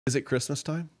Is it Christmas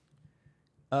time?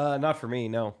 Not for me,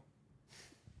 no.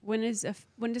 When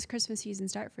does Christmas season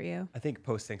start for you? I think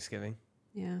post Thanksgiving.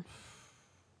 Yeah.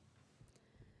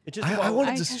 It just I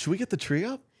wanted to. Should we get the tree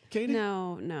up, Katie?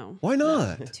 No. Why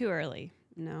not? Too early.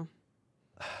 No.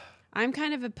 I'm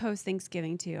kind of a post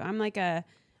Thanksgiving too. I'm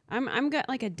got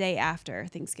like a day after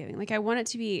Thanksgiving. Like I want it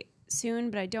to be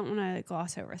soon, but I don't want to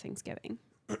gloss over Thanksgiving.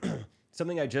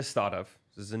 Something I just thought of.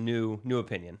 This is a new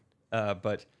opinion,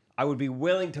 but I would be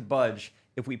willing to budge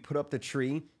if we put up the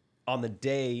tree on the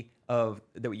day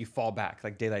that you fall back,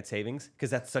 like daylight savings, because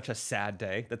that's such a sad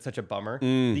day. That's such a bummer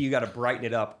that you got to brighten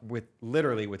it up with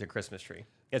a Christmas tree.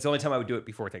 It's the only time I would do it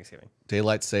before Thanksgiving.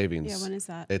 Daylight savings. Yeah, when is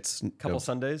that? It's A couple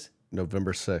Sundays.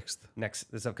 November 6th.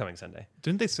 This upcoming Sunday.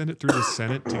 Didn't they send it through the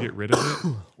Senate to get rid of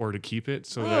it or to keep it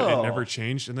so that it never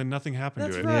changed and then nothing happened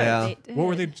That's to it? right. Yeah. What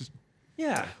were they just?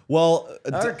 Yeah. Well,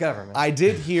 Our government. I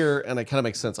did hear, and it kind of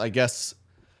makes sense. I guess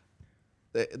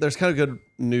there's kind of good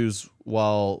news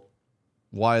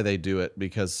why they do it,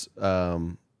 because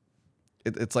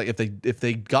it's like if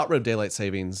they got rid of daylight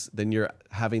savings, then you're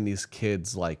having these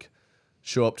kids like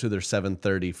show up to their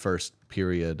 7:30 first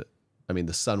period. I mean,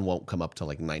 the sun won't come up till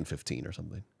like 9:15 or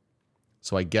something.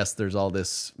 So I guess there's all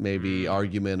this maybe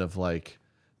argument of like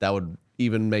that would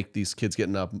even make these kids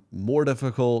getting up more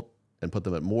difficult and put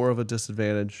them at more of a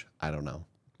disadvantage. I don't know.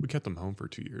 We kept them home for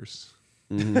 2 years.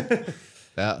 Mm-hmm.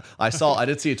 Yeah, I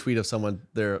did see a tweet of someone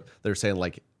they're saying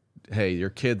like, hey, your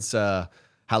kids'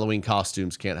 Halloween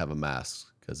costumes can't have a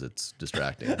mask because it's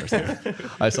distracting or something.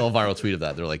 I saw a viral tweet of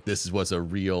that. They're like, this was a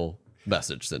real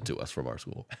message sent to us from our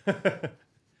school.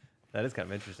 That is kind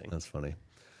of interesting. That's funny.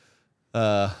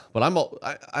 But I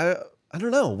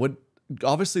don't know.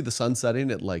 Obviously the sun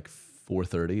setting at like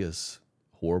 4:30 is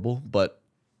horrible, but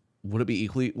wouldn't it be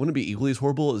equally as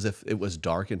horrible as if it was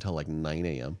dark until like 9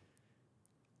 a.m.?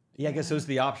 Yeah, I guess those are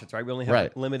the options, right? We only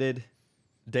have limited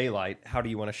daylight. How do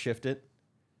you want to shift it?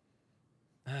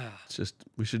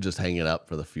 We should just hang it up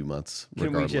for the few months.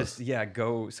 Can we just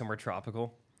go somewhere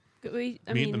tropical? Meet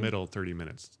in the middle, 30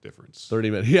 minutes difference. 30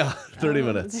 minutes. Yeah, 30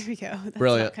 minutes. There we go. That's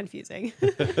Brilliant. not confusing.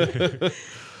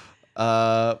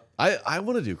 I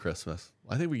want to do Christmas.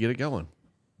 I think we get it going.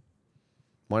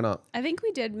 Why not? I think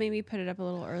we did maybe put it up a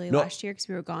little early last year because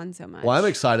we were gone so much. Well, I'm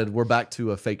excited. We're back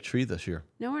to a fake tree this year.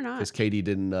 No, we're not. Because Katie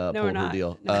didn't pull her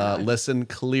deal. No, listen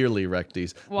clearly,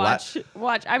 Recties. Watch.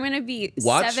 I'm going to be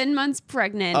 7 months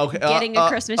pregnant getting a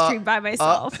Christmas tree by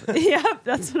myself. Yep,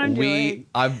 that's what I'm doing.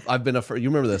 I've been you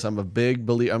remember this. I'm a big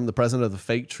believer. I'm the president of the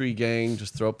fake tree gang.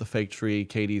 Just throw up the fake tree.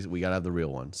 Katie's, we got to have the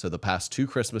real one. So the past 2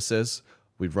 Christmases,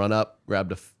 we've run up,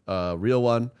 grabbed a real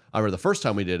one. I remember the first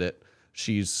time we did it,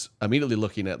 she's immediately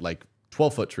looking at like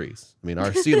 12-foot trees. I mean,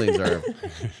 our ceilings are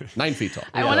 9 feet tall.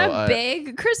 I want a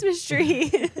big Christmas tree.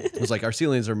 It was like our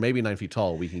ceilings are maybe 9 feet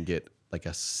tall. We can get like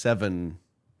a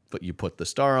 7-foot. You put the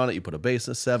star on it. You put a base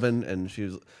of 7, and she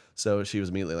was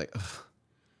immediately like,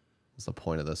 "What's the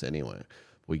point of this anyway?"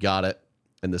 We got it,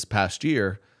 and this past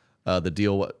year, the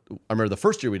deal. I remember the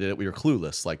first year we did it, we were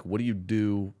clueless. Like, what do you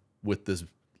do with this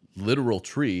literal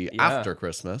tree after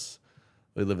Christmas?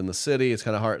 We live in the city. It's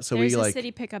kind of hard. So There's a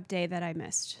city pickup day that I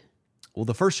missed. Well,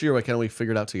 the first year we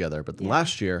figured out together, but the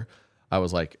last year I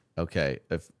was like, okay,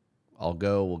 if I'll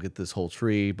go, we'll get this whole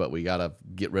tree, but we got to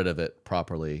get rid of it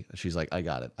properly. And she's like, I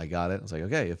got it. I was like,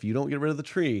 okay, if you don't get rid of the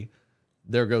tree,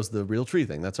 there goes the real tree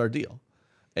thing. That's our deal.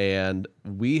 And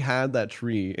we had that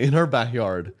tree in our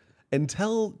backyard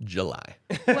until July.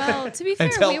 Well, to be fair,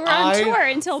 we were on tour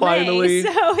until May,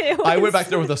 so it was... I went back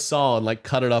there with a saw and like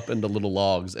cut it up into little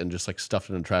logs and just like stuffed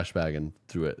it in a trash bag and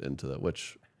threw it into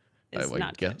which it's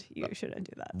not good. You shouldn't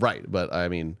do that. Right, but I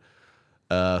mean,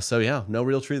 so yeah, no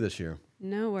real tree this year.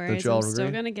 No worries, I'm still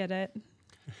gonna get it.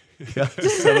 Yeah,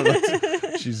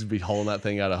 she's be hauling that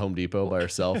thing out of Home Depot by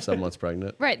herself, 7 months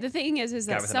pregnant. Right. The thing is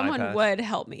that someone would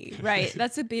help me. Right.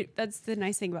 That's the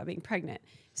nice thing about being pregnant.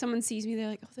 Someone sees me, they're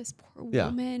like, "Oh, this poor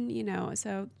woman,"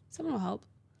 So someone will help.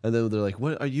 And then they're like,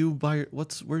 "What are you by?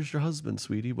 Where's your husband,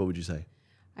 sweetie?" What would you say?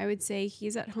 I would say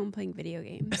he's at home playing video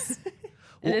games.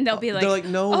 And then they'll be like, they're like,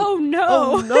 "No, oh no,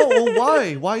 oh no, well,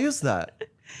 why? Why is that?"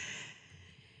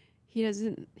 He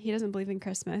doesn't believe in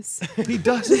Christmas. He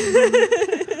doesn't.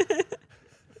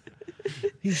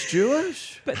 He's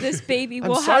Jewish. But this baby I'm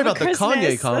will sorry have about a Christmas. the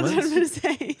Kanye comments. That's what I'm gonna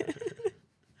say.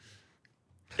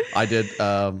 I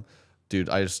did, dude.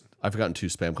 I've gotten 2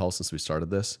 spam calls since we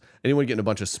started this. Anyone getting a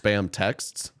bunch of spam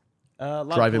texts?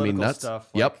 Driving me nuts. Stuff,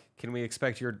 yep. Can we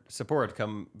expect your support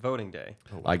come voting day?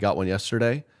 I got one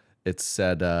yesterday. It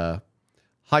said,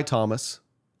 "Hi Thomas,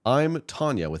 I'm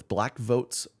Tanya with Black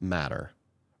Votes Matter.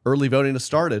 Early voting has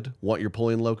started. Want your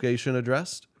polling location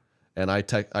addressed?" And I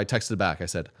texted back. I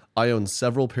said, I own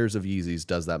several pairs of Yeezys.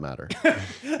 Does that matter?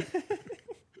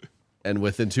 And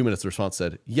within 2 minutes, the response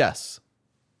said, yes,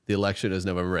 the election is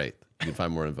November 8th. You can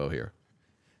find more info here.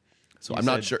 So I'm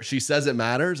not sure. She says it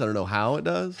matters. I don't know how it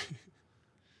does.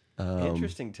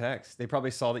 Interesting text. They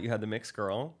probably saw that you had the mixed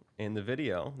girl in the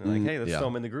video. They're like, hey, let's throw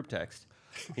him in the group text.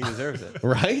 He deserves it.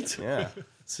 Right? Yeah.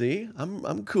 See,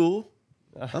 I'm cool.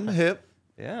 I'm hip.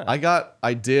 Yeah.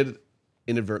 I did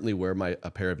inadvertently wear a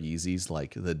pair of Yeezys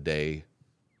like the day,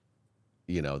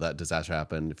 that disaster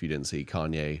happened. If you didn't see,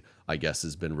 Kanye, I guess,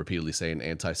 has been repeatedly saying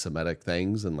anti-Semitic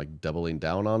things and like doubling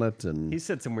down on it. And he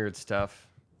said some weird stuff.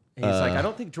 He's like, I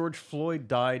don't think George Floyd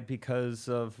died because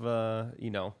of,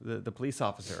 the police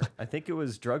officer. I think it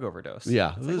was drug overdose.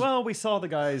 Yeah. It's like, well, we saw the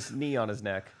guy's knee on his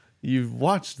neck. You've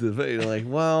watched the video, like,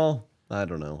 well, I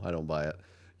don't know. I don't buy it.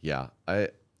 Yeah. I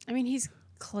mean, he's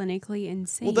clinically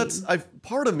insane. Well,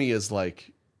 part of me is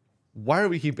like, why do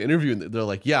we keep interviewing? They're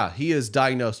like, yeah, he is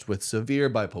diagnosed with severe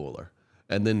bipolar.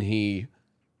 And then he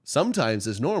sometimes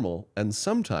is normal and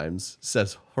sometimes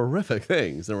says horrific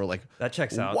things. And we're like, that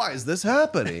checks out. Why is this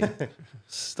happening?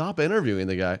 Stop interviewing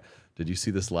the guy. Did you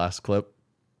see this last clip?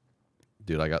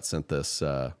 Dude, I got sent this.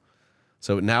 So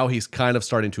now he's kind of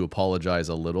starting to apologize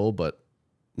a little, but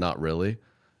not really.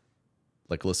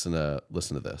 Like, listen to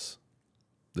this.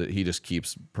 He just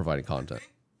keeps providing content.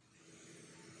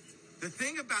 The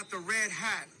thing about the red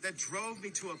hat that drove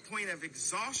me to a point of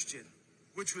exhaustion,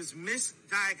 which was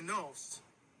misdiagnosed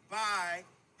by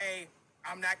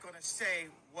I'm not going to say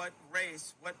what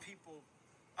race, what people,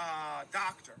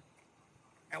 doctor,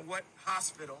 and what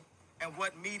hospital, and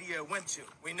what media went to.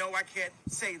 We know I can't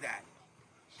say that.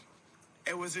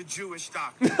 It was a Jewish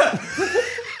doctor.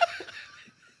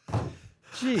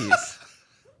 Jeez.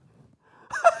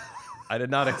 I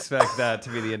did not expect that to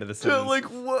be the end of the sentence. Like,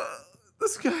 what?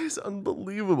 This guy is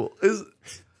unbelievable.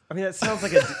 I mean, that sounds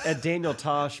like a Daniel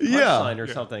Tosh punchline or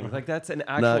something. Like, that's an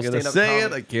actual not gonna stand-up say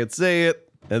comic. it. I can't say it.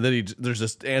 And then there's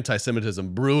just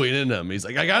anti-Semitism brewing in him. He's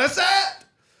like, I gotta say it.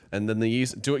 And then the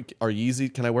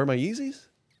Yeezy. Can I wear my Yeezys?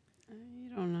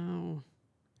 I don't know.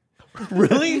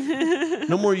 Really?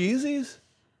 No more Yeezys?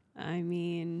 I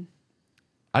mean,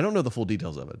 I don't know the full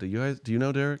details of it. Do you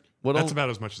know, Derek? That's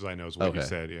about as much as I know is what you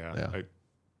said. Yeah.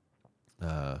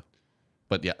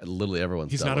 But yeah, literally everyone's.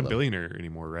 He's done not a with him. billionaire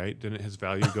anymore, right? Didn't his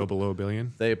value go below $1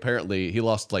 billion? They apparently he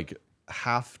lost like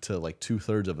half to like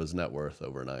 2/3 of his net worth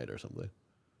overnight or something.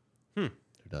 They're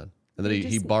done. And then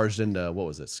he barged into what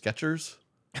was it, Skechers?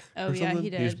 oh Or yeah, something? he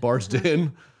did. He just barged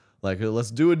in, like,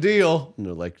 let's do a deal. And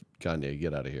they're like, Kanye,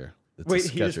 get out of here. It's Wait, a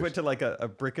he just Skechers. went to like a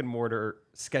brick and mortar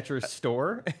Skechers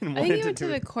store and I think he wanted went to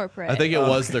to do the corporate. I think it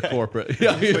was the corporate.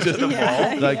 Yeah, he just,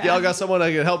 like, y'all got someone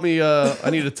that can help me. I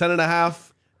need a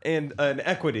 10.5. and an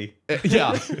equity.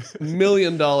 Yeah, $1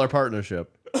 million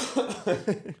partnership.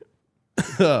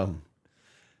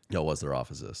 No, was their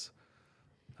offices?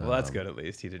 Well, that's good at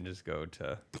least. He didn't just go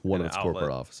to One an of its outlet.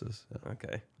 corporate offices. Yeah.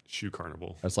 Okay. Shoe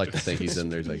Carnival. I just like to think he's in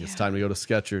there. He's like, it's time to go to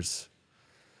Skechers.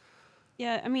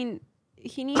 Yeah, I mean,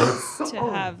 he needs to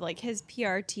have like his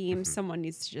PR team. Someone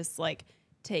needs to just like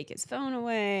take his phone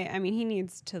away. I mean, he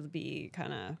needs to be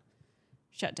kind of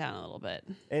shut down a little bit.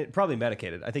 And probably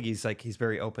medicated. I think he's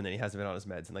very open that he hasn't been on his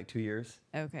meds in like 2 years.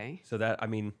 Okay, So that, I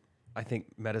mean, I think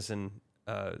medicine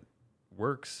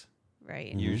works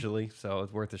right. usually, so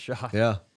it's worth a shot. Yeah.